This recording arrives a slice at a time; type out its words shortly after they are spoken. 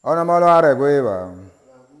Ona malo aregweva.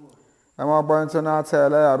 Ama bonto na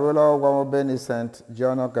tele arula ogwa Beni St.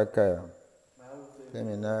 John keke.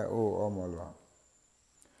 Temine o omolo.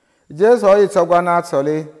 Jesu oyitogwa na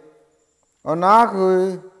atoli. Ona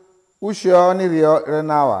ku usho ni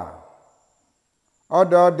renawa.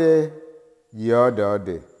 Odode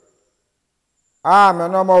yodode. Me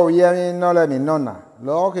no mo yemi no le mi nona.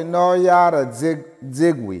 Lo ki no yara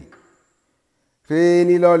zegwi.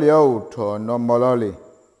 Feli lo le auto no molole.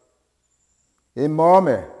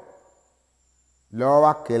 Imome lo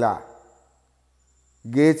wakila.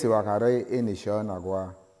 Gate wakare inisho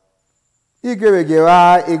nagwa.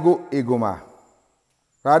 Igewegewa iguma.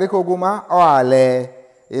 Radiko guma o ale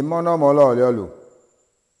imono molole olu.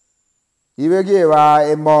 Iwegewa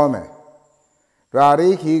imome.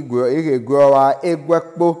 Rariki igegwa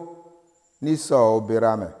egwekpo niso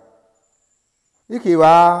obirame.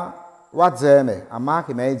 Ikiwa wadzeme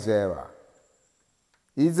amaki me izewa.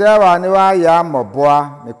 Izewa niwa ya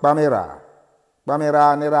mobwa mikpamira.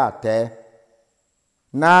 Kpamira nira te.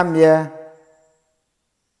 Namye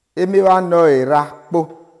emiwa no irakpo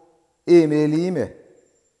emelime.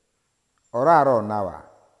 Oraro nawa.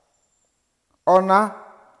 Ona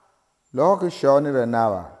loki shoni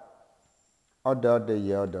renawa. Odode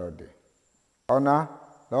ye odode. Ona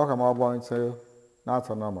loka mabwa into not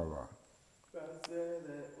normal.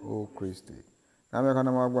 Oh Christy. Na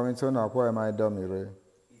kana mabwa into na kwa my domire.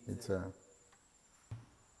 It's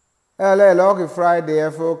ele loki Friday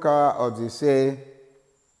efoka odise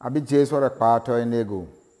abi Jesu re pato enego.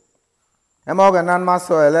 Emoga nan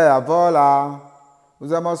maso ele avola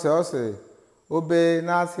uzamo se ose obe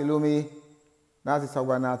na silumi na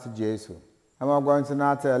tisagwa na ti Jesu. I'm going to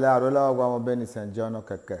not tell you Beni St. John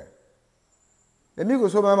keke. Emi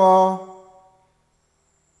so memo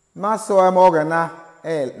maso emogana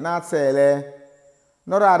na tele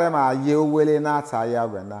no rare ma ye wele na ta ya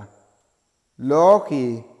gwana.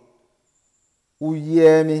 Loki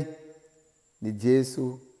uyemi ni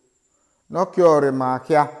Jesu no kyore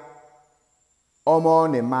makia omo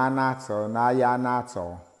ne manato na ya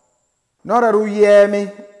nato. No rare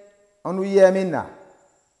uyemi onu yemi na.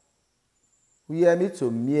 Uyemi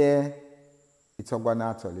to mie itogwa na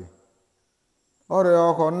atoli. Ore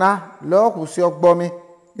oko na lo kusi ogbomi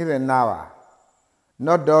ire nawa.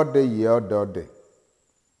 No dode ye odode.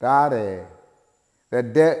 Tare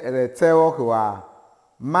re tewo kwa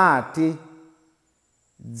mati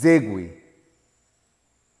zegwi.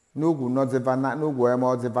 Nugu no zevana nugu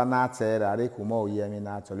emo zevana tere are kumo uyemi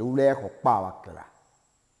na atoli. Ule ko pa wakila.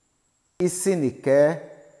 Isi nike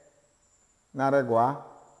naregwa.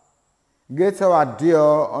 Gete wa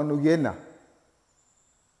dio onugena.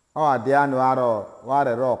 O adia no aro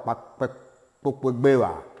ware ro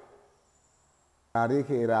pokpegbewa.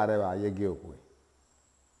 Arike irare wa yege okwe.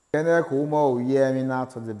 Kene kumo uyemi na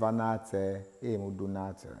to divanate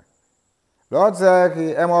mudunate. Lord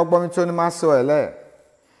ki emo ogbomi to ni maso ele.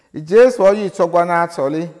 Jesu oyi togwa na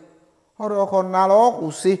atoli. Oro ko na lo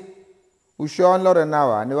kusi. Ushon lore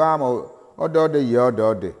nawa ni wa mo odode ye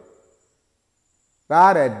odode.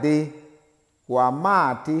 Rare de wa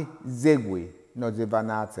mati zegwe no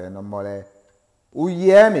zivanate no mole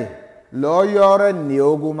uyemi lo yore ni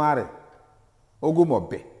ogumare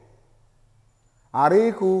ogumobe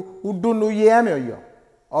ariku udunu yemi oyo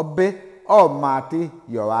obe o mati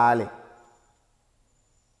yoale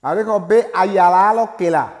ariku obe ayalalo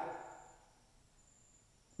kila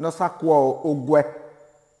no sakwo ogwe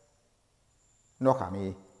no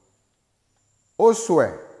kami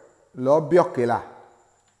oswe lo biokila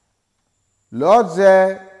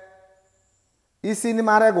Lodze isi ni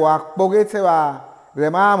maregwa kpogete wa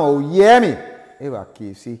remamo uyemi ewa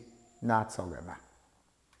kisi na tsogema.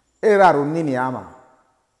 Eraru nini ama.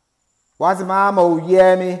 Wazi mama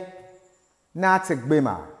uyemi na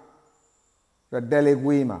tsegbema.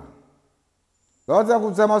 Redelegwima. Lodze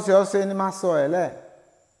kuzemo si ose ni maso ele.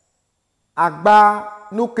 Agba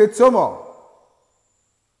nuketomo.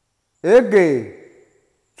 Ege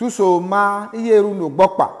tuso ma iyeru no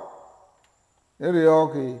gbokpa. Ere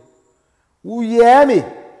oki uyemi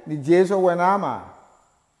ni Jesu wenama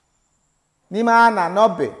ni mana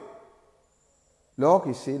nobe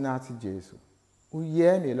loki si na ti Jesu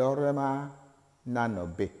uyemi lorema na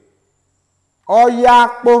nobe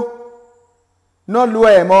oyakpo no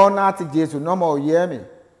luemo na ti Jesu no mo uyemi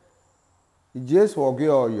Jesu oge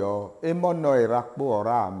oyo emo no irakpo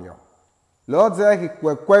ora amio loze ki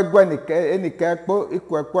kwekwe ni kekpo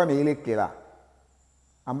ikwekwe mi ilekela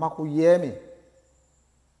amaku yemi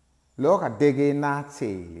Loka dege na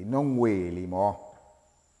teli no nweli mo.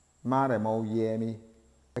 Mare mo uyemi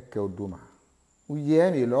eke oduma.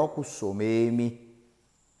 Uyemi lo kusomemi.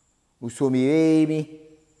 Usomiemi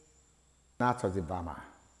na tozivama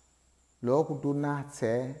lo kudu na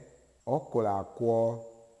te okola kwa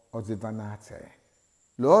ozivana te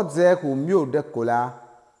lo ze ku mio de kola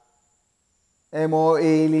emo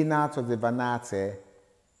eli na tozivana te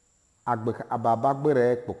ababagbere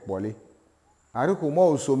popoli ariku mo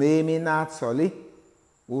usomemi na tsoli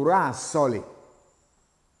ura soli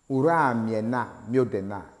ura miena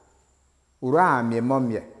miodena ura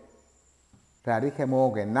miemomie rarike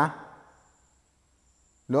mogena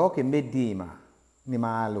lo ke medima ni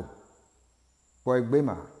malo poi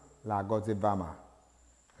gbema la gozivama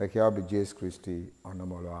reke obi Jesus Christi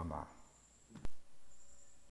onomolo ama